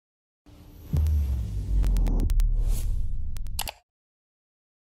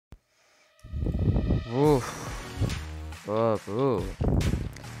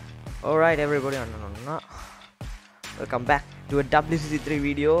Alright everybody, welcome back to a WCC3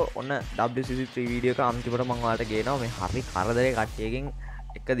 video. ඔන්න WCC3 video එක අන්තිමට මම ඔයාලට ගේනවා මේ හරි කරදරේ කට්ටියකින්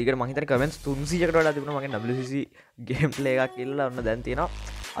එක දිගට මම හිතන්නේ comments 300කට වඩා තිබුණා මගේ WCC game play එකක් කියලා. ඔන්න දැන් තියෙනවා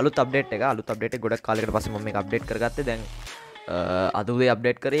අලුත් update එක. අලුත් update එක ගොඩක් කාලයකට පස්සේ මම මේක update කරගත්තේ. දැන් අද උදේ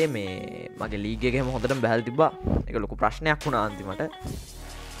update කරේ මේ මගේ league එකේම හොඳටම බහලා තිබ්බා. ඒක ලොකු ප්‍රශ්නයක් වුණා අන්තිමට.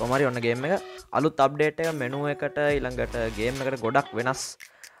 කොහමරි ඔන්න ගේම් එක අලුත් අප්ඩේට් එක මෙනු එකට ඊළඟට ගේම් එකට ගොඩක් වෙනස්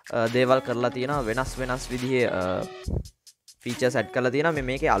දේවල් කරලා තියෙනවා. වෙනස් විදිහේ ෆීචර්ස් ඇඩ් කරලා තියෙනවා. මේ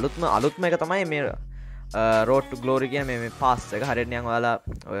මේකේ අලුත්ම එක තමයි මේ road to glory කියන මේ pass එක. හරියට නිකන් ඔයාලා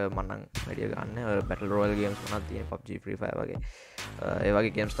ඔය මම නම් වැඩි ගන්න ඔය battle royale games මොනවද තියෙන්නේ PUBG Free Fire වගේ ඒ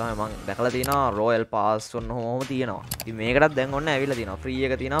වගේ games තමයි මම දැකලා තියෙනවා. royal pass ඔන්න ඔහොම තියෙනවා. ඉතින් මේකටත් දැන් ඔන්න ඇවිල්ලා තියෙනවා. free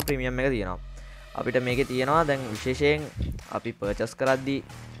එක තියෙනවා, premium එක තියෙනවා. අපිට මේකේ තියෙනවා දැන් විශේෂයෙන් අපි purchase කරද්දී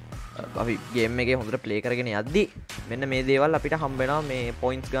අපි ගේම් එකේ හොඳට ප්ලේ කරගෙන යද්දි මෙන්න මේ දේවල් අපිට හම්බ වෙනවා මේ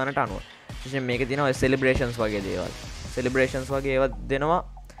පොයින්ට්ස් ගන්නට අනුව. විශේෂයෙන් මේකේ තියෙනවා celebrations වගේ දේවල්. celebrations වගේ ඒවා දෙනවා.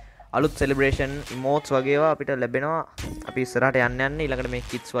 අලුත් celebration emotes වගේ ඒවා අපිට ලැබෙනවා. අපි ඉස්සරහට යන්න ඊළඟට මේ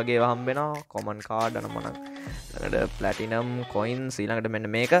kits වගේ ඒවා හම්බ වෙනවා. common card අනම නම් ඊළඟට platinum coins ඊළඟට මෙන්න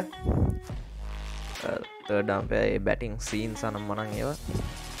මේක third batting scenes අනම නම් ඒවා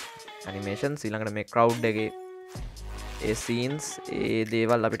animations ඊළඟට මේ crowd එකේ ඒ සීන්ස් ඒ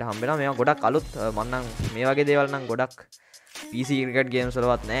දේවල් අපිට හම්බෙනවා. මේවා ගොඩක් අලුත්. මම නම් මේ වගේ දේවල් නම් ගොඩක් PC cricket games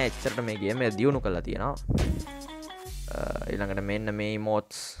වලවත් නැහැ. එච්චරට මේ ගේම් එක දියුණු කරලා තියෙනවා. ඊළඟට මෙන්න මේ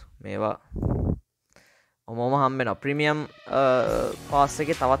emotes මේවා ඔමම හම්බෙනවා. ප්‍රීමියම් පාස්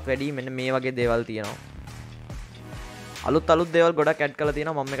එකේ තවත් වැඩි මෙන්න මේ වගේ දේවල් තියෙනවා. අලුත් දේවල් ගොඩක් ඇඩ් කරලා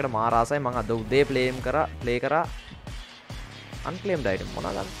තියෙනවා. මම මේකට මාර ආසයි. මම අද උදේ ප්ලේ කරා unclaimed item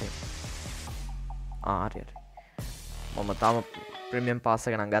මොනවද ගත්තේ? හරි මම තාම ප්‍රීමියම් පාස්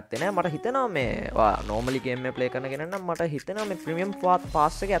එක නම් ගත්තේ නෑ. මට හිතෙනවා මේ නෝමලි ගේම් එක ප්ලේ කරන කෙනා නම් මට හිතෙනවා මේ ප්‍රීමියම්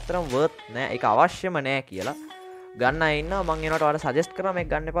පාස් එක ඇත්තටම worth නෑ. ඒක අවශ්‍යම නෑ කියලා. ගන්න අය ඉන්නවා. මම ඒනට ඔයාලට සජෙස්ට් කරනවා මේක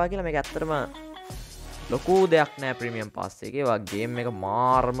ගන්න එපා කියලා. මේක ඇත්තටම ලොකු දෙයක් නෑ ප්‍රීමියම් පාස් එකේ. ඒවා ගේම් එක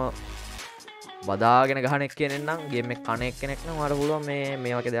මාරම බදාගෙන ගහන එක්කෙනෙක් නම් ගේම් එක කන එක්කෙනෙක් නම් ඔයාලට පුළුවන්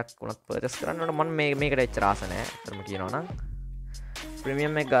මේ වගේ දෙයක් උනත් පර්චේස් කරන්න. මම මේකට එච්චර ආස නෑ. ඇත්තටම කියනවා නම්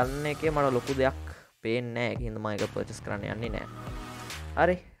ප්‍රීමියම් එක ගන්න එකේ මට ලොකු දෙයක් පේන්නේ නැහැ. ඒකින්ද මම ඒක පර්චේස් කරන්න යන්නේ නැහැ.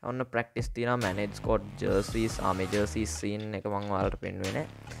 හරි. ඔන්න ප්‍රැක්ටිස් තියෙනවා. manage squad jerseys ආමේ jerseys scene එක මම ඔයාලට පෙන්වුවේ නැහැ.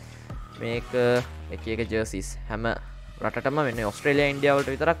 මේක එක jerseys හැම රටටම වෙන්නේ ඕස්ට්‍රේලියා ඉන්දියාව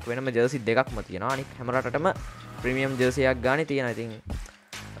වලට විතරක් වෙනම jersey දෙකක්ම තියෙනවා. අනික හැම රටටම ප්‍රීමියම් jersey එකක් ගානේ තියෙනවා. ඉතින්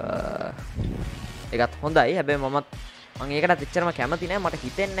ඒකත් හොඳයි. හැබැයි මම ඒකටත් එච්චරම කැමති නැහැ. මට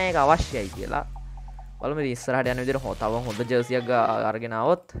හිතෙන්නේ නැහැ ඒක අවශ්‍යයි කියලා. බලමු ඉතින් ඉස්සරහට යන විදිහට තව හොඳ jersey එකක් අරගෙන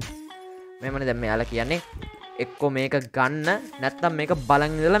ආවොත් මෙමනේ දැන් මෙයාලා කියන්නේ එක්කෝ මේක ගන්න නැත්නම් මේක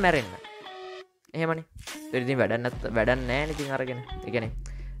බලන් ඉඳලා මැරෙන්න. එහෙමනේ. ඒක ඉතින් වැඩක් නැහැ නේ ඉතින් අරගෙන. ඒ කියන්නේ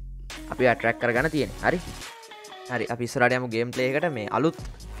අපි අට්‍රැක්ට් කරගන්න තියෙන්නේ. හරි. අපි ඉස්සරහට යමු ගේම් ප්ලේ එකට. මේ අලුත්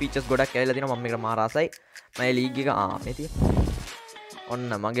ෆීචර්ස් ගොඩක් ඇවිල්ලා තිනවා. මම මේකට මාර ආසයි. මගේ ලීග් එක මේ තියෙන. ඔන්න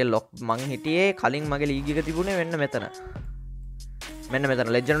මගේ මං හිටියේ කලින් මගේ ලීග් එක තිබුණේ මෙන්න මෙතන. මෙන්න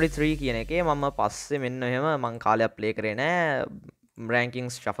මෙතන Legendary 3 කියන එකේ මම පස්සේ මෙන්න එහෙම මං කාලයක් ප්ලේ කරේ නෑ.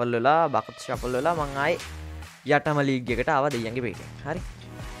 රෑන්කින්ස් ශෆල් වෙලා බකට් ශෆල් වෙලා මං ආයි යටම ලීග් එකට ආවා දෙයියන්ගේ පිටේ. හරි.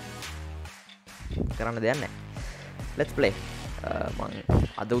 කරන්න දෙයක් නැහැ. let's play. මං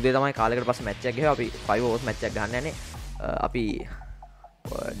අද උදේ තමයි කාලයකට පස්සේ මැච් එකක් ගහුවා. අපි 5 overs මැච් එකක් ගහන්න යන්නේ. අපි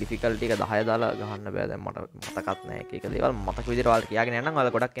ඩිෆිකල්ටි එක 10 දාලා ගහන්න බෑ. දැන් මට මතකත් නැහැ. එක දේවල් මතක විදිහට ඔයාලට කියාගෙන යන්නම්.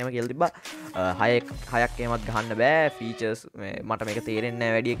 ඔයාලා ගොඩක් එහෙම කියලා තිබ්බා. 6ක් එහෙමත් ගහන්න බෑ. ෆීචර්ස් මට මේක තේරෙන්නේ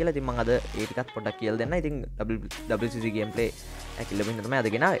නැහැ වැඩි කියලා. ඉතින් මං අද ඒ ටිකත් පොඩ්ඩක් කියලා දෙන්න. ඉතින් WCC gameplay ඇකිලමින් තමයි අද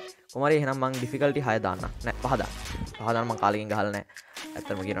ගෙනාවේ. කොහමරි එහෙනම් මං ඩිෆිකල්ටි 6 දාන්න. නෑ 5 දාන්න. 5 දාන්න මං කාලෙකින් ගහලා නැහැ.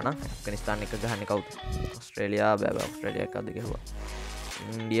 ඇත්තටම කියනවා නම් ඇෆ්ගනිස්තාන් එක ගහන්නේ කවුද? ඕස්ට්‍රේලියා බෑ ඕස්ට්‍රේලියා එකක්ද ගහුවා.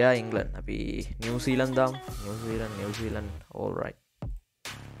 India England. අපි නිව්සීලන්ත දාමු. New Zealand all right.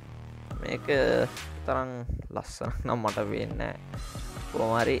 මේක තරම් ලස්සන නම් මට වෙන්නේ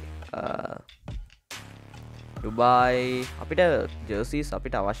කොහොමරි ඩුබායි අපිට ජර්සිස්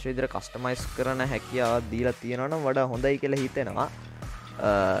අපිට අවශ්‍ය විදිහට කස්ටමයිස් කරන හැකියාව දීලා තියෙනවා නම් වඩා හොඳයි කියලා හිතෙනවා.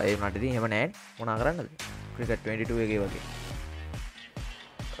 ඒ වුණාට ඉතින් එහෙම නැහැ. මොනා කරන්නද? ක්‍රිකට් 22 එකේ වගේ.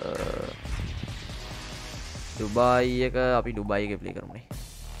 ඩුබායි එක අපි ඩුබායි එකේ ප්ලේ කරමුනේ.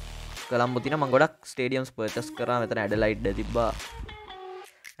 කොලම්බෝ තියෙන මම ගොඩක් ස්ටේඩියම්ස් පර්චේස් කරා. මෙතන ඇඩලයිඩ් තිබ්බා.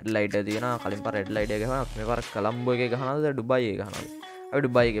 ඇඩලයිඩ් තියෙනවා. කලින් පාර ඇඩලයිඩ් එක ගහනවා. මේ පාර කොලම්බෝ එකේ ගහනවාද ඩුබායි එකේ ගහනවාද? අපි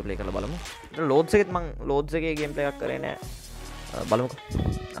ඩුබායි එකේ ප්ලේ කරලා බලමු. ලෝඩ්ස් එකෙත් මම ලෝඩ්ස් එකේ ගේම් ප්ලේ එකක් කරේ නෑ. බලමුකෝ.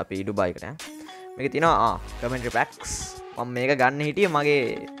 අපි ඩුබායි එකට මේක තියෙනවා කමෙන්ටරි පැක්ස්. මම මේක ගන්න හිටියේ මගේ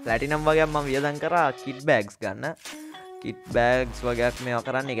ප්ලැටිනම් වගේක් මම වියදම් කරා කිට් බෑග්ස් ගන්න. කිට් බෑග්ස් වගේක් මේවා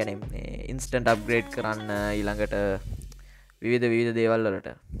කරන්න. ඒ කියන්නේ ඉන්ස්ටන්ට් අප්ග්‍රේඩ් කරන්න ඊළඟට විවිධ දේවල් වලට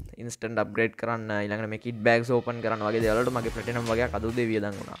ඉන්ස්ටන්ට් අප්ග්‍රේඩ් කරන්න ඊළඟට මේ කිට් බෑග්ස් ඕපන් කරන්න වගේ දේවල් වලට මගේ ප්ලැටිනම් වගේක් අද උදේ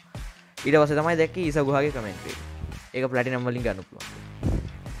වියදම් වුණා. ඊට පස්සේ තමයි දැක්කේ ඊසා ගුහාගේ කමෙන්ට් එක. ඒක ප්ලැටිනම් වලින් ගන්න පුළුවන්.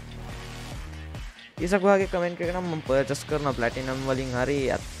 ඊසා ගුහාගේ කමෙන්ට් එක නම් මම පර්චේස් කරන ප්ලැටිනම් වලින් හරි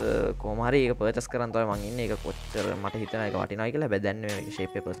අත් කොහොම හරි ඒක පර්චේස් කරන් තමයි මම ඉන්නේ. ඒක කොච්චර මට හිතෙනවා ඒක වටිනවයි කියලා. හැබැයි දැන් මේ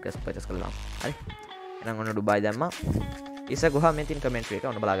ෂේප් පේපර්ස් පර්චේස් කළා. හරි. එහෙනම් ඔන්න ඩුබායි දැම්මා. ඊසා ගුහා මේ තියෙන කමෙන්ට් එක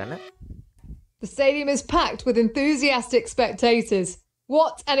ඔන්න බලා ගන්න. The stadium is packed with enthusiastic spectators.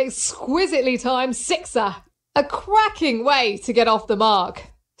 What an exquisitely timed sixer! A cracking way to get off the mark.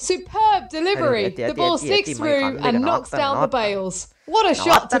 Superb delivery. The ball sticks through and knocks down the bails. What a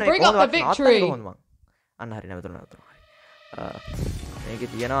shot to bring up the victory. අන්න හරි නැවතුන. මේකේ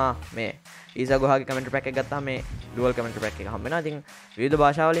තියෙනවා මේ ඊසා ගුහාගේ commentary pack එක ගත්තාම මේ dual commentary pack එක හම්බ වෙනවා. ඉතින් විවිධ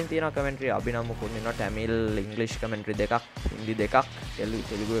භාෂාවලින් තියෙනවා කමෙන්ටරි. අභිනව මුකුත් ඉන්නවා. ටැමිල්, ඉංග්‍රීසි කමෙන්ටරි දෙකක්, හින්දි දෙකක්,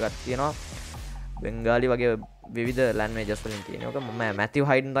 තෙලුගු එකක් තියෙනවා. බෙන්ගාලි වගේ විවිධ ලැන්ග්වේජස් වලින් තියෙනවා. මම මැතිව්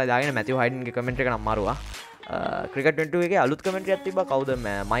හයිඩන් තමයි දාගෙන මැතිව් හයිඩන්ගේ කමෙන්ට් එක නම් මරුවා. ක්‍රිකට් 22 එකේ අලුත් කමෙන්ට් එකක් තිබ්බා. කවුද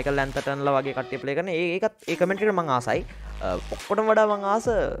මයිකල් ලැන්තටන්ලා වගේ කට්ටිය ප්ලේ කරන. ඒකත් ඒ කමෙන්ට් එකට මම ආසයි. ඔක්කොටම වඩා මම ආස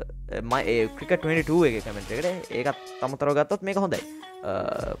ඒ ක්‍රිකට් 22 එකේ කමෙන්ට් එකට. ඒකත් අමතරව ගත්තොත් මේක හොඳයි.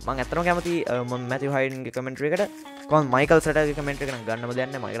 මම ඇත්තටම කැමති මැතිව් හයිඩන්ගේ කමෙන්ට් එකට. කොහොම මයිකල් සටර්ගේ කමෙන්ට් එක නම් ගන්නම දෙයක්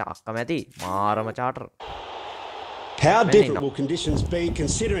නැහැ. මම ඒක අක්කමැති මාරම චාටර්. How different will conditions be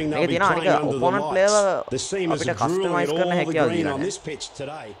considering they'll be playing under the lights? The seam is grueling at all the green on this pitch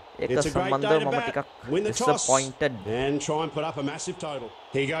today. It's a great day to bat, win the toss and try and put up a massive total.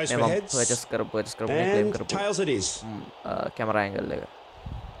 He goes for heads and tails it is. Camera angle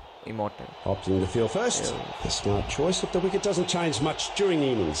immortal. Opting the field first. A smart choice. Look, the wicket doesn't change much during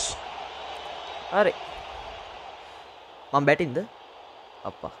the innings. Alright. I'm batting the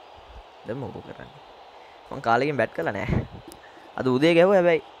appa. The move කරන්නේ. මම කාලෙකින් bat කළා නෑ. අද උදේ ගැහුවා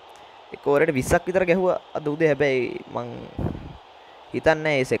හැබැයි එක ඕවරේට 20ක් විතර ගැහුවා අද උදේ. හැබැයි මං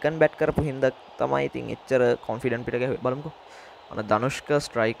හිතන්නේ මේ සෙකන්ඩ් බැට් කරපු හින්දා තමයි ඉතින් එච්චර කොන්ෆිඩන්ට් පිට ගැහුවේ. බලමුකෝ. ඔන්න ධනුෂ්ක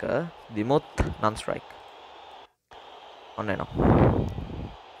ස්ට්‍රයිකර්, දිමුත් නන් ස්ට්‍රයික්. ඔන්න එනවා.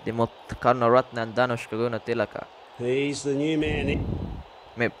 දිමුත් කර්ණරත්න ධනුෂ්ක ගුණ තිලක. He's the new man.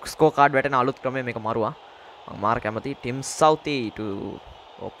 මේ ස්කෝර් කාඩ් වැටෙන අලුත් ක්‍රමය මේක මරුවා. මම මාර කැමති Tim Southee to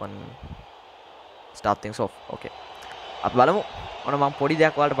open start things off. Okay. අපි බලමු. ඔන්න මම පොඩි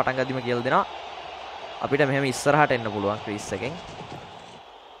දෙයක් ඔයාලට පටන් ගද්දිම කියලා දෙනවා. අපිට මෙහෙම ඉස්සරහට එන්න පුළුවන් ක්‍රීස් එකෙන්.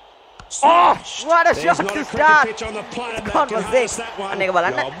 Oh, what a shot to start. Conversation. අනේක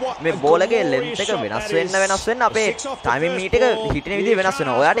බලන්න. මේ බෝල් එකේ ලෙන්ත් එක වෙනස් වෙන්න අපේ ටයිමින් මීට් එක හිටින විදිහ වෙනස්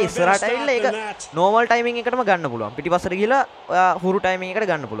වෙනවා. ඔයාට ඉස්සරහට ඇවිල්ලා ඒක normal timing එකටම ගන්න පුළුවන්. පිටිපස්සට ගිහලා ඔයා හුරු timing එකට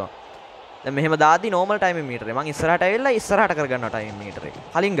ගන්න පුළුවන්. දැන් මෙහෙම දාද්දි normal timing මීටරේ මම ඉස්සරහට ඇවිල්ලා ඉස්සරහට කරගන්නවා timing මීටර් එක.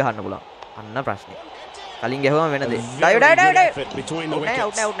 කලින් ගහන්න පුළුවන්. අන්න ප්‍රශ්නේ. කලින් ගැහුවම වෙන දේ. Dive between the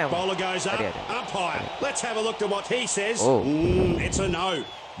wickets. Bowler goes up. Umpire. Let's have a look at what he says. It's a no.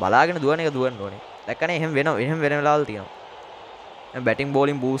 බලාගෙන දුවන එක දුවන්න ඕනේ. දැක්කනේ එහෙම වෙන වෙලාවල් තියෙනවා. දැන් බැටිං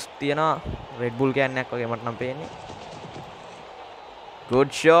බෝලින් බූස්ට් තියෙනවා. රෙඩ් බුල් කෑන් එකක් වගේ මට නම් පේන්නේ. Good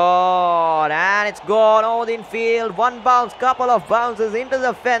shot and it's gone all in field. One bounce, couple of bounces into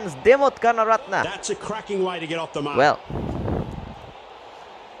the fence. Demuth Karnaratna. That's a cracking way to get off the mark. Well,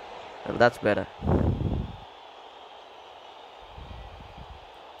 that's better.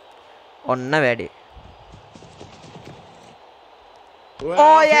 ඔන්න වැඩි.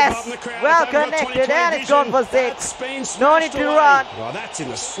 Oh yes, well connected and it's gone for 6. No need to run.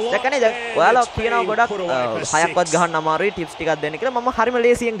 දැකනේ දැන් ඔයාලා කියනවා ගොඩක් හයක්වත් ගහන්න අමාරුයි tips ටිකක් දෙන්න කියලා. මම හරිම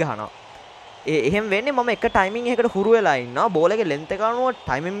ලේසියෙන් ගහනවා. එහෙම වෙන්නේ මම එක ටයිමින් එකකට හුරු වෙලා ඉන්නවා. බෝල් එකේ ලෙන්ත් එක අනුව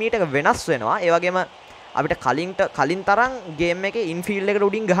ටයිමින් මීට් එක වෙනස් වෙනවා. ඒ වගේම අපිට කලින් තරම් ගේම් එකේ ඉන්ෆීල්ඩ් එකට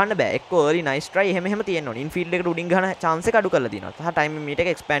උඩින් ගහන්න බෑ. එක්ක early nice try එහෙම තියෙන්න ඕනේ. ඉන්ෆීල්ඩ් එකට උඩින් ගහන chance එක අඩු කරලා තියෙනවා. සහ ටයිමින් මීට් එක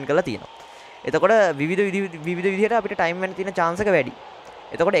expand කරලා තියෙනවා. එතකොට විවිධ විදිහට අපිට ටයිම් වෙන්න තියෙන chance එක වැඩි.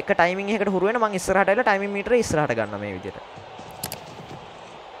 එතකොට එක ටයිමින් එකකට හුරු වෙන මම ඉස්සරහට ඇවිල්ලා ටයිමින් මීටරේ ඉස්සරහට ගන්නවා මේ විදිහට.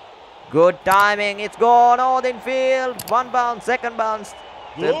 Good timing. It's gone all in field. One bounce, second bounce,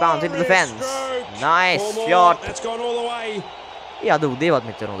 third bounce into the fence. Nice shot. That's gone all the way. අද උදේවත්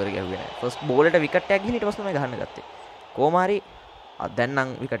මෙච්චර හොඳට ගැහුවේ නෑ. ෆස්ට් බෝල් එකට විකට් එකක් ගිහින් ඊට පස්සේ මම ගහන්න ගත්තේ. කොහොම හරි දැන් නම්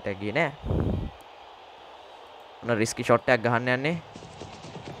විකට් එකක් ගියේ නෑ. ඔන්න රිස්කි ෂොට් එකක් ගහන්න යන්නේ.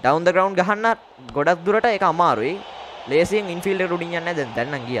 ඩවුන් ද ග්‍රවුන්ඩ් ගහන්න ගොඩක් දුරට ඒක අමාරුයි. ලේසියෙන් ඉන්ෆීල්ඩ් එකට උඩින් යන්නේ දැන්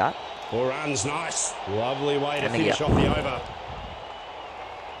නම් ගියා. Four runs, nice. Lovely way to finish off the over.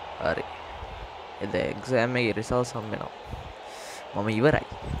 හරි. එද එක්සෑම් එකේ රිසල්ට්ස් හම් වෙනවා. මම ඉවරයි.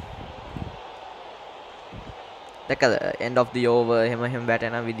 දැක්කද end of the over එහෙම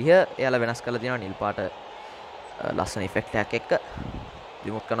බැටෙන විදිහ එයාලා වෙනස් කරලා තියෙනවා නිල් පාට ලස්සන ඉෆෙක්ට් එකක් එක්ක.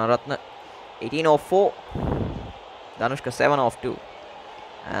 විමුත් කනරත්න 18 of 4 Dhanushka 7 of 2.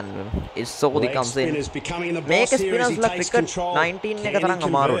 and it's so the comes in make spinners la cricket 19 එක තරම්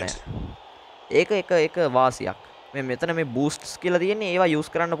අමාරු නෑ ඒක වාසියක් මේ මෙතන මේ බූස්ට්ස් කියලා තියෙන්නේ ඒවා යූස්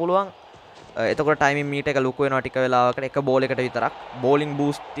කරන්න පුළුවන් එතකොට ටයිමින් මීටර් එක ලොකු වෙනවා ටික වෙලාවකට එක බෝල් එකට විතරක් බෝලින්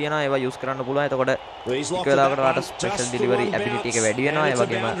බූස්ට් තියෙනවා ඒවා යූස් කරන්න පුළුවන් එතකොට ටික වෙලාවකට වාට ස්පෙෂල් ඩෙලිවරි ඇබිලිටි එක වැඩි වෙනවා ඒ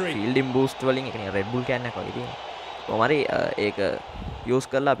වගේම ෆීල්ඩින් බූස්ට් වලින් ඒ කියන්නේ රෙඩ් බුල් කෑන් එකක් වගේ තියෙනවා කොහොම හරි ඒක යූස්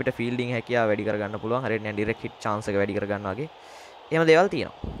කරලා අපිට ෆීල්ඩින් හැකියාව වැඩි කරගන්න පුළුවන් හරියට නිකන් ඩිරෙක්ට් හිට් chance එක වැඩි කරගන්න වගේ එහෙම දේවල්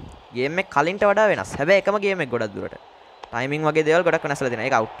තියෙනවා ගේම් එක කලින්ට වඩා වෙනස් හැබැයි එකම ගේම් එක ගොඩක් දුරට ටයිමින් වගේ දේවල් ගොඩක් වෙනස්ලා තියෙනවා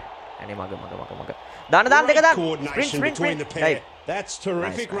ඒක අවුට් අනේ මග දාන්න දෙක දාන්න sprint right that's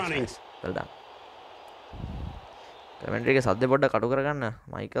terrific running well done commentary එකේ සද්ද පොඩ්ඩක් අඩු කරගන්න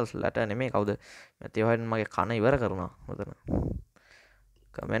මයිකල්ස් ලැට නෙමෙයි කවුද මැතිව් හයිඩන් මගේ කන ඉවර කරනවා මෙතන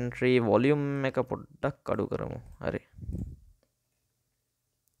කමෙන්ටරි වොලියුම් එක පොඩ්ඩක් අඩු කරමු හරි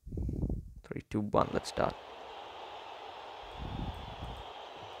 3 2 1 let's start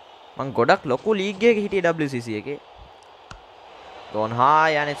මං ගොඩක් ලොකු ලීග් එකක හිටියේ WCC එකේ gone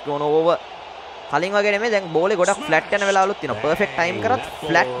high and it's gone over කලින් වගේ නෙමෙයි දැන් බෝලේ ගොඩක් ෆ්ලැට් යන වෙලාවලුත් තියෙනවා පර්ෆෙක්ට් ටයිම් කරත්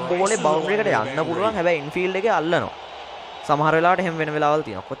ෆ්ලැට් බෝලේ බවුන්ඩරි එකට යන්න පුළුවන් හැබැයි ඉන්ෆීල්ඩ් එකේ අල්ලනවා සමහර වෙලාවට හැම වෙන වෙලාවල්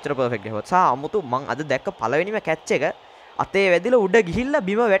තියෙනවා කොච්චර පර්ෆෙක්ට් ගහුවත් සහ අමුතු මං අද දැක්ක පළවෙනිම කැච් එක අතේ වැදිලා උඩ ගිහිල්ලා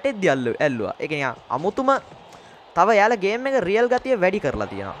බිම වැටෙද්දි ඇල්ලුවා ඒ කියන්නේ අමුතුම තව යාලා ගේම් එක රියල් ගතිය වැඩි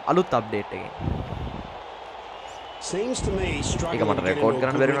කරලා තියෙනවා අලුත් අප්ඩේට් එකෙන් seems to me ඒක struggling මට රෙකෝඩ්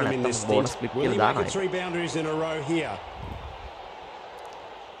කරන්න බැරි වුණා නැත්නම් බෝනස් ක්ලිප් කියලා දානවා three boundaries in a row here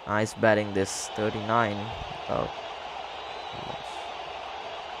nice batting this 39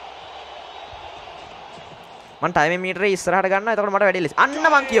 මං ටයිමින් මීටරේ ඉස්සරහට ගන්නවා එතකොට මට වැඩි ලෙස අන්න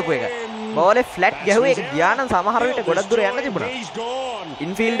මං කියපු එක බෝලේ ෆ්ලැට් ගැහුවේ ඒක ගියා නම් සමහර විට ගොඩක් දුර යන්න තිබුණා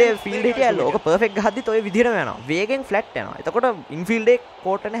ඉන්ෆීල්ඩ් හිටියල්ල ඕක පර්ෆෙක්ට් ගහද්දිත් ඔය විදිහටම යනවා වේගෙන් ෆ්ලැට් යනවා එතකොට ඉන්ෆීල්ඩ් එකේ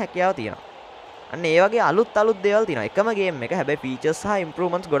කෝට් වෙන හැකියාව තියෙනවා අන්න ඒ වගේ අලුත් දේවල් තියෙනවා එකම ගේම් එක හැබැයි ෆීචර්ස් සහ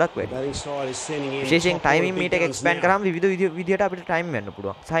ඉම්ප්‍රූව්මන්ට්ස් ගොඩක් වැඩි විශේෂයෙන් ටයිමින් මීටර් එක එක්ස්පෑන්ඩ් කරාම විවිධ විදිහට අපිට ටයිම් වෙන්න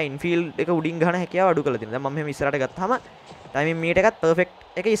පුළුවන් සහ ඉන්ෆීල්ඩ් එක උඩින් ගන්න හැකියාව අඩු කරලා තියෙනවා දැන් මම මෙහෙම ඉස්සරහට ගත්තාම ටයිමින් මීටර් එකත්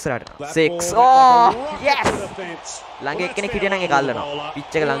පර්ෆෙක්ට් එක ඉස්සරහට 6 oh yes ළඟ එක්කෙනෙක් හිටියනම් ඒක අල්ලනවා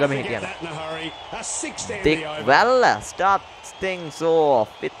පිච් එක ළඟම හිටියනම් Dick Weller starts things off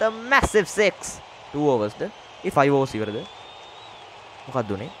with a massive 6 2 overs the A 5 overs ඉවරද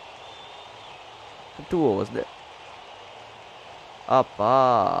මොකක්ද උනේ 2 overs ද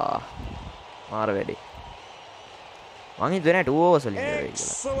අප්පා මාර වැඩි මං හිතුවේ 2 overs වලින් ඉවරයි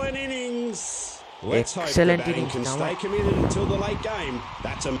excellent innings excellent innings stay committed until the late game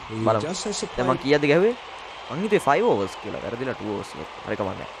that's a just as a දැන් මං කීයද ගැහුවේ මං හිතුවේ 5 overs කියලා වැරදිලා 2 overs හරි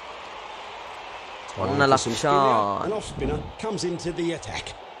කමන්නේ ඔන්න Lakshan an off spinner comes into the attack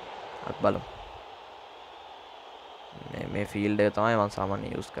අත් බලමු මේ ෆීල්ඩ් එක තමයි මම සාමාන්‍ය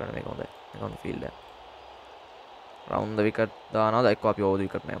යූස් කරන්නේ මේක හොඳයි මේක හොඳ ෆීල්ඩ් එක round the wicket දානවා එක්ක අපි over the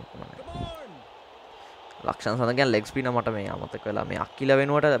wicket නෑ මොකක්ද ලක්ෂණ සඳ කියන්නේ leg spinner මට මේ අමතක වෙලා මේ අක්කිල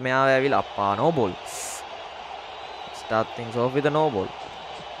වෙනුවට මෙයා ඇවිල්ලා අප්පා no ball start things off with a no ball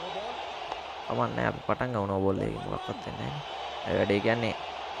කමන්නේ අපි පටන් ගමු no ball එකේ මොකක්වත් වෙන්නේ නැහැ වැඩේ කියන්නේ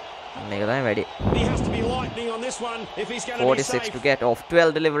අන්න ඒක තමයි වැඩේ 46 to get off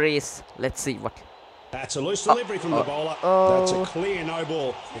 12 deliveries let's see what that's a loose delivery from the bowler that's a clear no ball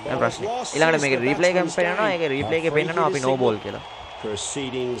ඊළඟට මේක රීප්ලේ එකෙන් පෙන්නනවා ඒක රීප්ලේ එකේ පෙන්නනවා අපි no ball කියලා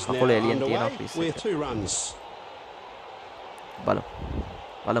proceedings now with 2 runs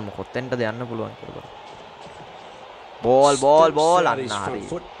බලමු කොතෙන්ටද යන්න පුළුවන් කියලා බෝල් අන්න හරි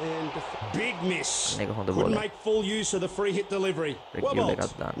big miss මේක හොඳ ball couldn't make full use of the free hit delivery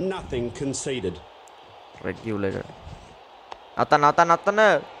nothing conceded regulator අතන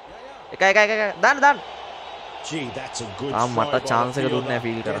එක දාන්න gee that's a good මට chance එක දුන්නේ නැහැ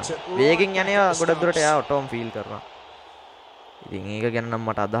ෆීල් කරන්න වේගෙන් යන්නේ ගොඩක් දුරට එයා ඔටෝම ෆීල් කරනවා ඉතින් ඒක ගැන නම්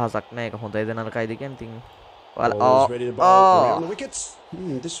මට අදහසක් නැහැ ඒක හොඳයිද නරකයිද කියන ඉතින්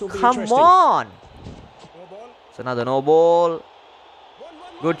come on so another no ball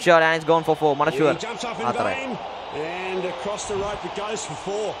good shot and it's gone for 4 මට sure and across the rope it goes for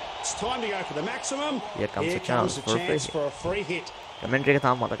 4 it's time to go for the maximum here comes a chance for a free hit commentary එක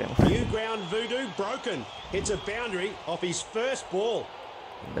තාම මතකයි new ground voodoo broken it's a boundary off his first ball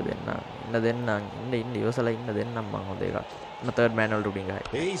ඉන්න දෙන්න ඉවසලා ඉන්න දෙන්නම් මං හොඳ එකක් third manual to dinga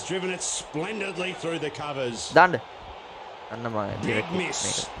he's driven it splendidly through the covers done direct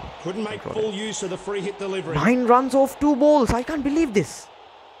miss couldn't make full use of the free hit delivery 9 runs off 2 balls I can't believe this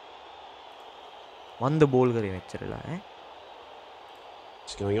one the ball kare mechcherala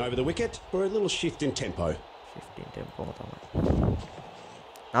it's going over the wicket for a little shift in tempo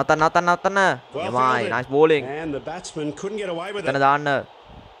Nathan yamai nice bowling and the batsman couldn't get away with it danna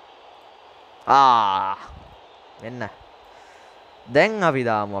menna දැන් අපි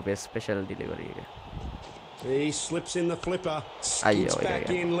දාමු අපේ special delivery එක. He slips in the flipper. Skids back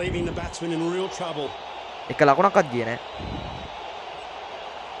in, leaving the batsman in real trouble. එක ලකුණක්වත් ගියේ නැහැ.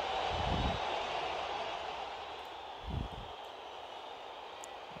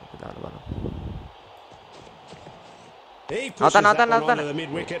 He pushes that one onto the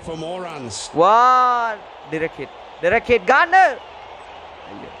mid-wicket for more runs. What? Direct hit, Gardner!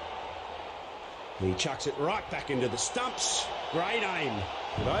 He chucks it right back into the stumps. Great aim.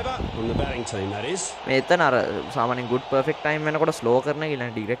 Good over from the batting team, that is. මෙතන අර සාමාන්‍යයෙන් good perfect time වෙනකොට slow කරන එක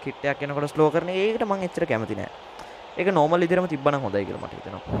ඊළඟ direct hit එකක් එනකොට slow කරන ඒකට මම එච්චර කැමති නෑ. ඒක normal විදිහටම තිබ්බනම් හොඳයි කියලා මට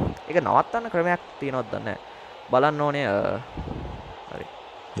හිතෙනවා. ඒක නවත්තන්න ක්‍රමයක් තියෙනවද දන්නේ නෑ. බලන්න ඕනේ හරි.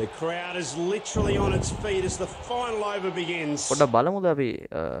 The crowd is literally on its feet as the final over begins. පොඩ්ඩක් බලමුද අපි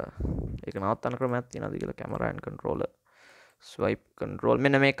ඒක නවත්තන්න ක්‍රමයක් තියෙනවද කියලා camera and controller swipe control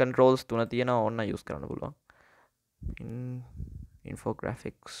මෙන්න මේ controls තුන තියෙනවා ඕන්න use කරන්න පුළුවන්.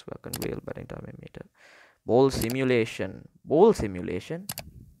 Infographics, weapon wheel, batting time meter, ball simulation.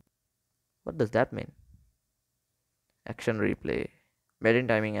 What does that mean? Action replay, batting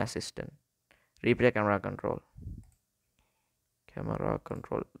timing assistant, replay camera control.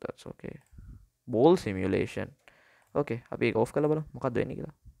 That's okay. Ball simulation. Okay, අපි ඒක off කරලා බලමු මොකක්ද වෙන්නේ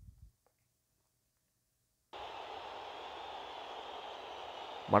කියලා.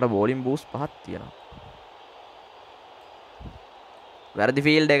 මට bowling boost පහක් තියෙනවා. වැරදි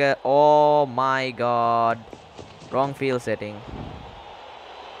field එක. Oh my god. Wrong field setting.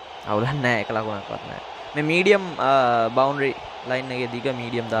 අවුලක් නැහැ එක ලකුණක්වත් නැහැ. මේ medium boundary line එකේ දිග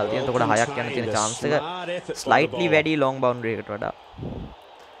medium දාලා තියෙනවා. එතකොට 6ක් යන තියෙන chance එක slightly වැඩි long boundary එකට වඩා.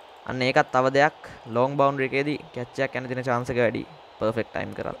 අන්න ඒකත් තව දෙයක් long boundary එකේදී catch එකක් යන තියෙන chance එක වැඩි. perfect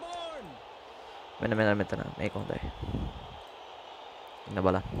time කරත්. මෙන්න මෙතන මේක හොඳයි. ඉන්න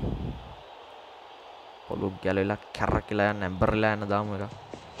බලන්න. පොළු ගැලවිලා කැරකිලා යන ඇම්බර්ලා යන දාමු එක.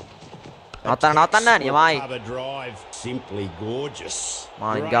 නවත්තන්න නියමයි. Simply gorgeous.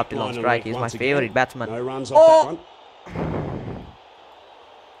 Malik Gaptil on strike. He's my favorite batsman. No runs off that one.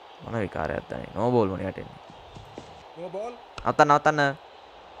 මොන විකාරයක්ද දැන්. no ball මොනේ යටෙන්නේ. No ball. නවත්තන්න.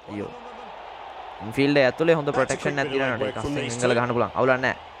 අයියෝ. infield එක ඇතුලේ හොඳ protection එකක් දිනනකොට ඒක අස්සෙන් ඉංගල ගහන්න පුළුවන්. අවුලක්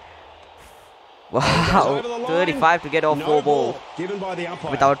නැහැ. Wow, 35 to get off 4 ball. Given by the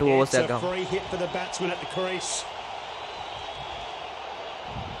umpire. Without 2 overs there. Free hit for the batsman at the crease.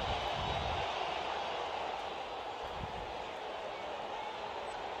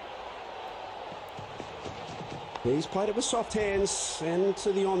 He's played it with soft hands and to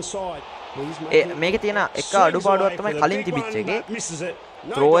the onside. මේකේ තියෙන එක අඩුපාඩුවක් තමයි කලින් තිබිච්ච එකේ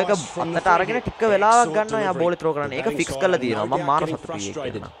throw එක අතට අරගෙන ටික වෙලාවක් ගන්නවා යා බෝලේ throw කරන්න. ඒක fix කරලා තියෙනවා. මම මාර සතුටුයි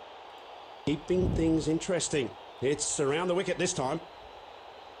ඒක කියන. Keeping things interesting. It's around the wicket this time.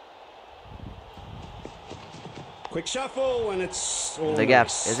 Quick shuffle and it's the gap.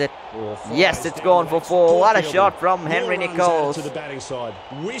 Is it? Yes, it's gone for 4. What a shot from Henry Nichols. To the batting side.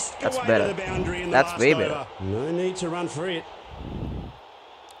 That's better. That's way better. No need to run for it.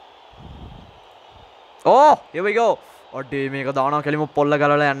 Oh, here we go. ඔඩේ මේක දානවා කෙලිම පොල්ල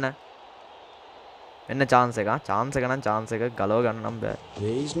ගලවලා යන්න. එන්න chance එක. chance එක නම් chance එක ගලව ගන්න නම් බෑ.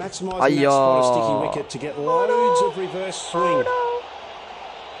 He's maximising that spot of sticky wicket to get loads of reverse swing.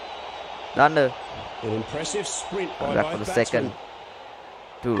 Done. An impressive sprint by back for the second.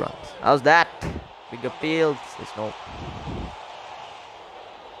 2 runs. How's that? Bigger fields. There's no.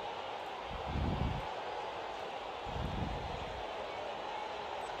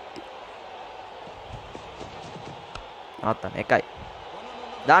 Nathan, එකයි.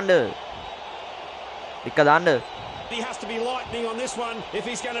 දාන්න. එක දාන්න. He has to be lightning on this one if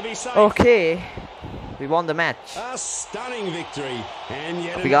he's going to be safe. Okay. We won the match. A stunning victory. And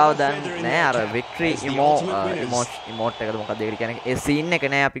yet අපි ගාව දැන් නෑ අර victory emote එකද මොකක්ද ඒකට කියන්නේ. ඒ scene එක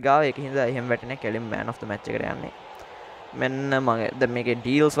නෑ අපි ගාව. ඒක හින්දා එහෙම වැටෙන්නේ කෙලින් man of the match එකට යන්නේ. මෙන්න මම දැන් මේකේ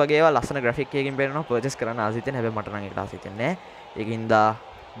deals වගේ ඒවා ලස්සන graphic එකකින් පේනවා purchase කරන්න ආස හිතෙන හැබැයි මට නම් ඒකට ආස හිතෙන්නේ නෑ. ඒක හින්දා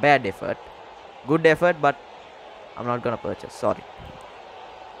bad effort. Good effort but I'm not gonna purchase. Sorry.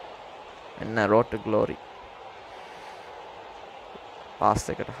 And road to glory. Pass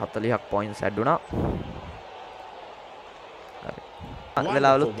එකට 40ක් points add වුණා.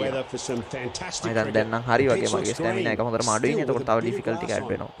 Wonderful weather for some fantastic cricket. දැන් නම් හරි වගේ මගේ stamina එක හොඳටම අඩුයි නේ. එතකොට තව difficulty එක add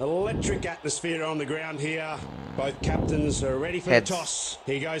වෙනවා. Electric atmosphere on the ground here. Both captains are ready for the toss.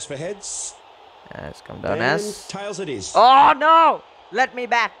 He goes for heads. Yes, come down as tails it is. Oh no! Let me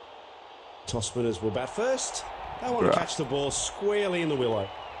bat. Toss winners will bat first. They want to catch the ball squarely in the willow.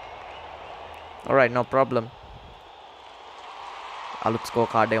 All right, no problem. අලුත් score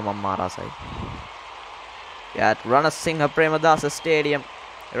card එක මම මාරාසයි. Yeah, Rana Singha Premadasa Stadium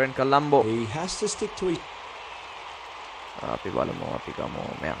here in Colombo. He has to stick to his අපි බලමු අපි ගමු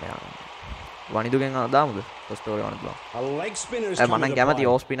මෙයා වනිදුගෙන් දාමුද first ඕවරේ Wanindu A leg spinner is මම coming to කැමති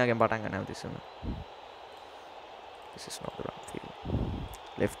play. ඕෆ් ස්පිනර්ගෙන් පටන් ගන්න හැමතිස්සෙම this is not the right field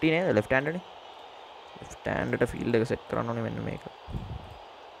lefty නේද left hander නේ left hander ට field එක set කරන්න ඕනේ මෙන්න මේක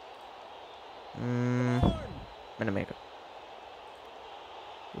මෙන්න මේක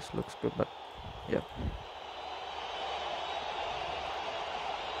this looks good but yeah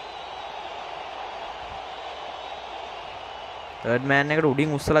third man එකට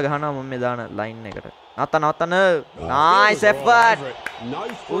උඩින් උස්සලා ගහනවා මම මේ දාන line එකට නවත්තන්න nice effort No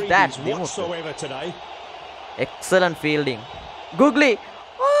who's that freebies whatsoever today. excellent fielding googly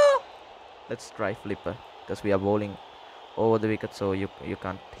oh! let's try flipper because we are bowling over the wicket so you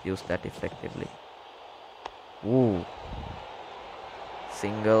can't use that effectively ooh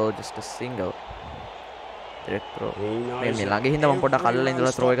single just a single direct throw මේ ළඟ හින්දා මම පොඩ්ඩක් අල්ලලා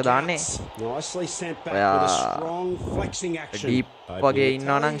ඉඳලා throw එක දාන්නේ Nicely sent back with a strong flexing action. deep වගේ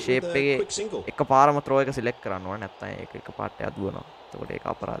ඉන්නවා නම් shape එකේ එකපාරම throw එක select කරන්න ඕනේ නැත්නම් ඒක එකපාරට යදුවනවා එතකොට ඒක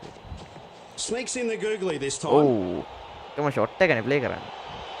අපරාධයි Sneaks in the googly this time. oh එකම shot එකනේ play කරන්නේ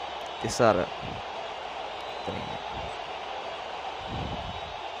ඉස්සර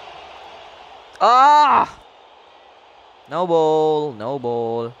ah no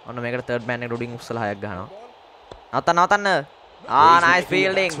ball ඔන්න මේකට third man එකට උඩින් උස්සලා හයක් ගහනවා නවත්තන්න nice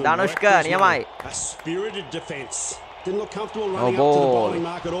fielding danushka නියමයි A spirited defence. Didn't look comfortable running up to the bowling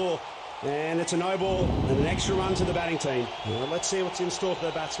mark at all. And it's a no ball and an extra run to the batting team. Well, let's see what's in store for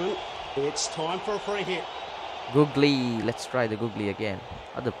the batsman. It's time for a free hit. googly let's try the googly again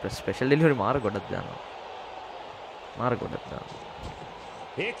අද special delivery මාර ගොඩක් දානවා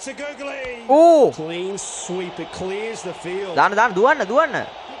It's a googly. oh Clean sweep. It clears the field. දාන්න දුවන්න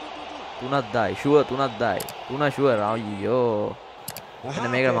තුනක් දායි sure තුනක් දායි තුන sure අයියෝ එන්න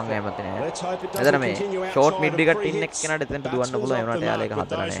මේක මම කැමති නෑ එතන මේ short mid wicket ඉන්න එක්කෙනාට එතනට දුවන්න පුළුවන් ඒ වුණාට එයාලා ඒක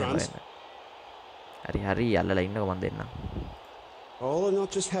හදලා නෑ හරි අල්ලලා ඉන්නකො මම දෙන්නම් Oh, they're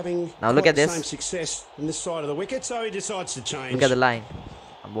not just having now look at the this same success in this side of the wicket, so he decides to change. look at the line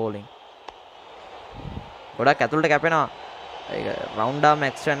I'm bowling ගොඩක් ඇතුළට කැපෙනවා ඒක round arm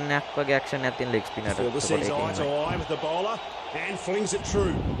action එකක් වගේ action එකක් තියෙන leg spinner එකට Fielder sees eye to eye with the bowler and flings it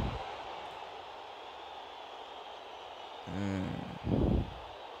true.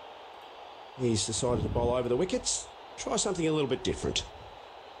 He's decided to bowl over the wickets. Try something a little bit different.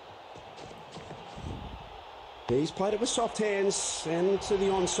 He's played it with soft hands and to the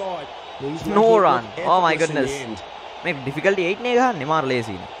onside. No run. Oh my goodness. Make difficulty 8 නේ ගහන්නේ මාර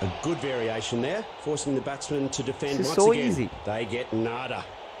ලේසි. A good variation there, forcing the batsman to defend This is once so again. easy. They get nada.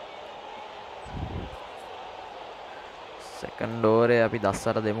 Second over අපි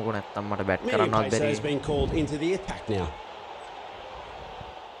 10ට දෙමුකෝ නැත්තම් මට bat Medium කරන්නවත් pace බැරි. has been called into the attack now.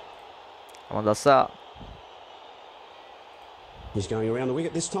 මම 10. He's going around the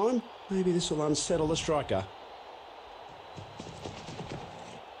wicket this time. Maybe this will unsettle the striker.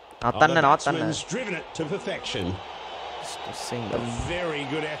 නවත්තන්න. Batsman's driven it to perfection. Just a A single. very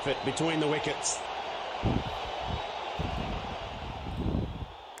good effort between the wickets.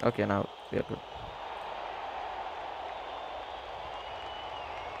 Okay, now we are good.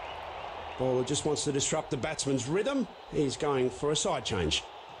 Bowler just wants to disrupt the batsman's rhythm. He's going for a side change.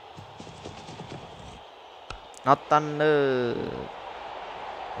 නවත්තන්න.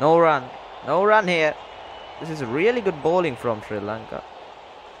 No run here. This is really good bowling from Sri Lanka.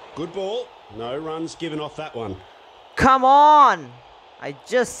 Good ball. No runs given off that one. Come on! I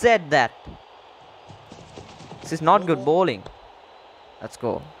just said that. This is not good bowling. Let's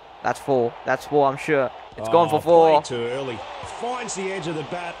go. That's 4. That's 4, I'm sure. It's gone for 4. Played too early. Finds the edge of the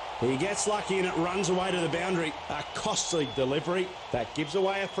bat. He gets lucky and it runs away to the boundary. A costly delivery. That gives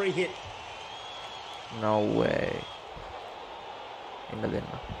away a free hit. No way. ඉන්න දෙන්න.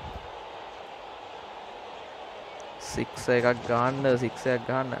 6 එකක්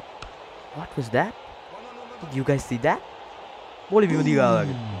ගන්න. What was that? Did you guys see that? බෝලි විමුදී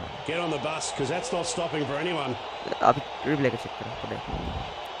ගාවගේ. Get on the bus because that's not stopping for anyone. අපි replay එක check කරමු පොඩ්ඩක්.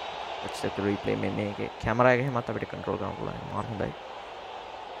 Let's check the replay මේකේ camera එකේ හැමත් අපිට control කරන්න පුළුවන්. මාර හොඳයි.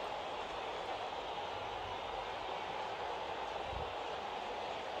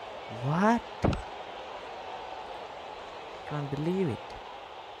 What? Can't believe it.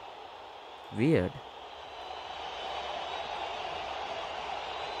 Weird.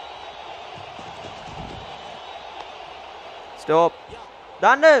 Stop.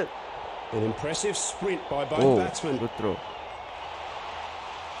 Done. An impressive sprint by both Oh, batsmen. good throw.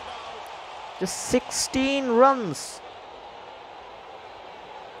 Just 16 runs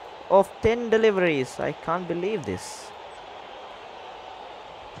of 10 deliveries. I can't believe this.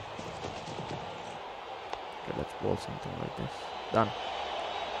 Okay, let's ball something like this. Done.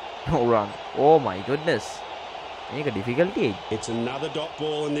 No run. Oh my goodness. Difficulty. It's another dot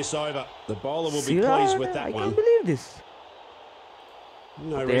ball in this over. The bowler will be pleased with that one. I can't believe this.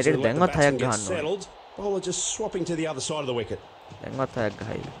 No reason to let the batsman get settled. Bowler just swapping to the other side of the wicket.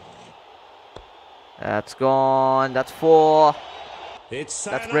 That's gone. That's 4.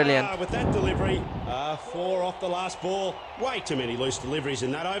 That's brilliant. With that delivery, 4 off the last ball. Way too many loose deliveries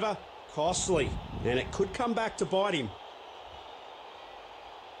in that over. Costly. And it could come back to bite him.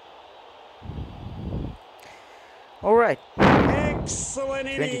 Alright. Excellent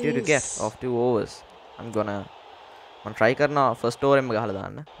innings. 22 to get off 2 overs. I'm gonna try karna first over में गहला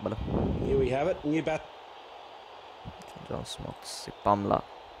दाना. बलो. Here we have it. New bat. John Smokes. Pamla.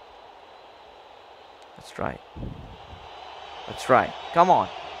 Let's try. Let's try. Come on.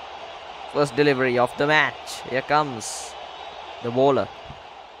 First delivery of the match. Here comes the bowler.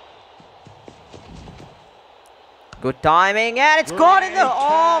 Good timing, and it's caught in the...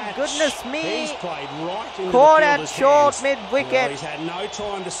 Oh, goodness me. He's played right into caught the at fielder's short hands. mid-wicket. Well, he's had no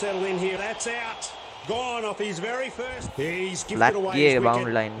time to settle in here. That's out. Gone off his very first. He's gifted away his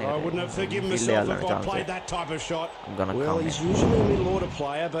wicket. I wouldn't have forgiven myself if I played that type of shot. Well, he's usually a middle-order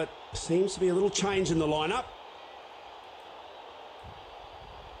player, but seems to be a little change in the lineup.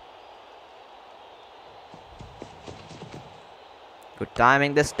 Good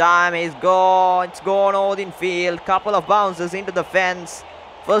timing this time. He's gone. It's gone all in field. Couple of bounces into the fence.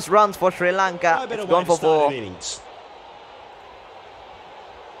 First runs for Sri Lanka. It's gone for 4.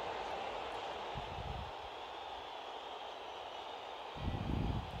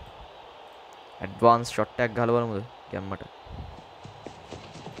 Advanced shot tag galawala gammata.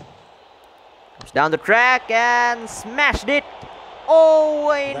 Comes down the track and smashed it.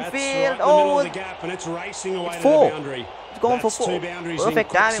 Oh, infield. Oh, the gap, and it's racing away to 4. the boundary. It's gone for 4.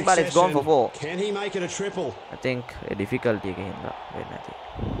 Perfect timing, but it's gone for 4. Can he make it a triple? I think a difficulty again.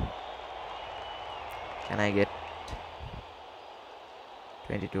 Can I get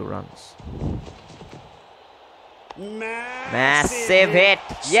 22 runs? Massive hit.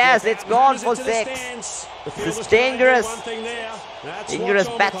 Yes, it's gone for 6. It's dangerous. Dangerous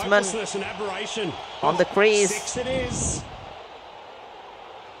batsman on the crease.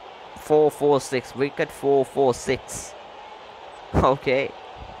 4-4-6. Wicket 4-4-6. Okay.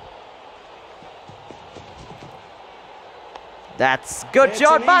 That's good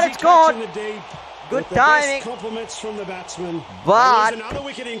shot, but it's gone. Good timing. Compliments from the batsman. But another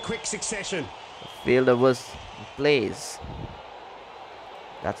wicket in quick succession. The fielder was in place.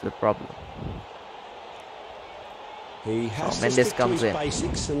 That's the problem. He has to stick to his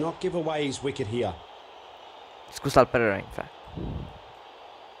basics and not give away his wicket here. It's Kusal Pereira, in fact.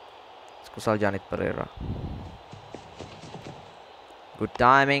 It's Kusal Janit Pereira. Good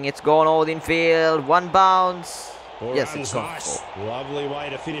timing. It's gone all in field. 1 bounce. Yes, it's gone. Nice. Lovely way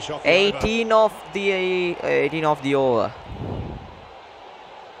to finish off. 18 of the over.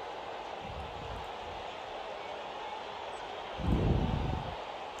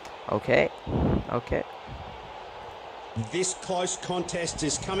 Okay. Okay. This close contest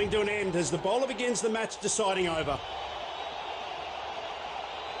is coming to an end as the bowler begins the match deciding over.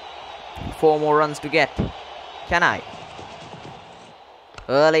 4 more runs to get. Can I?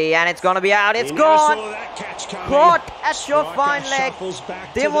 Early, and it's going to be out. It's gone. Caught at your fine leg.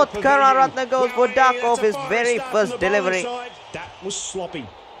 Dimut Kararatne goes for duck off his very first delivery. That was sloppy.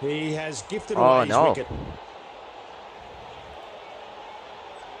 He has gifted away his wicket.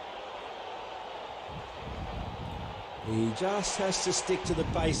 He just has to stick to the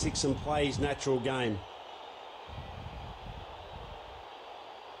basics and play his natural game.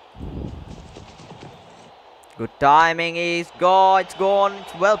 Good timing. He's gone. It's gone.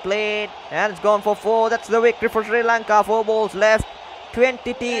 It's well played. And it's gone for 4. That's the victory for Sri Lanka. 4 balls left.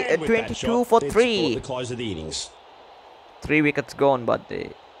 22 for 3. The close of the innings. 3 wickets gone, but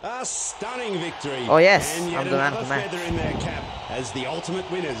they... A stunning victory. Oh yes, and I'm the man of the match. In their cap as the ultimate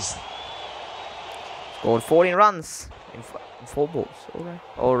winners. Scored 14 runs in 4 balls.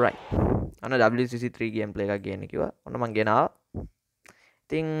 Alright. Anna WCC3 gameplay එක ගේන්න කිව්වා. ඔන්න මං ගෙනාවා.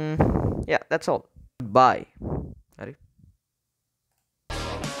 Think yeah, that's all. Bye.